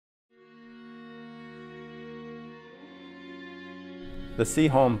The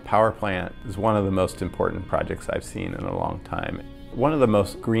Seaholm Power Plant is one of the most important projects I've seen in a long time. One of the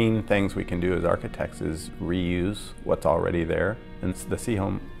most green things we can do as architects is reuse what's already there, and the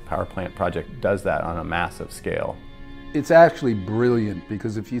Seaholm Power Plant project does that on a massive scale. It's actually brilliant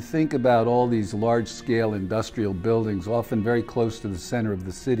because if you think about all these large-scale industrial buildings, often very close to the center of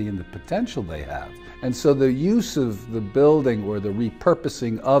the city and the potential they have. And so the use of the building or the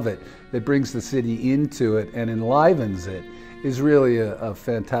repurposing of it that brings the city into it and enlivens it is really a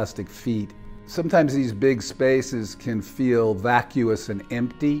fantastic feat. Sometimes these big spaces can feel vacuous and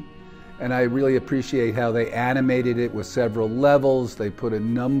empty, and I really appreciate how they animated it with several levels. They put a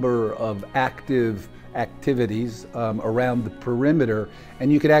number of active activities around the perimeter,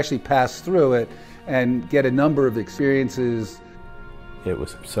 and you could actually pass through it and get a number of experiences. It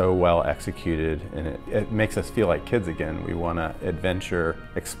was so well executed, and it makes us feel like kids again. We want to adventure,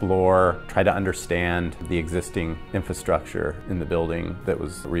 explore, try to understand the existing infrastructure in the building that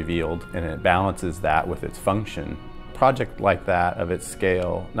was revealed, and it balances that with its function. A project like that of its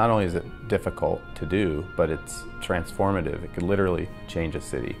scale, not only is it difficult to do, but it's transformative. It could literally change a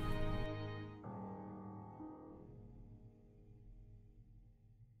city.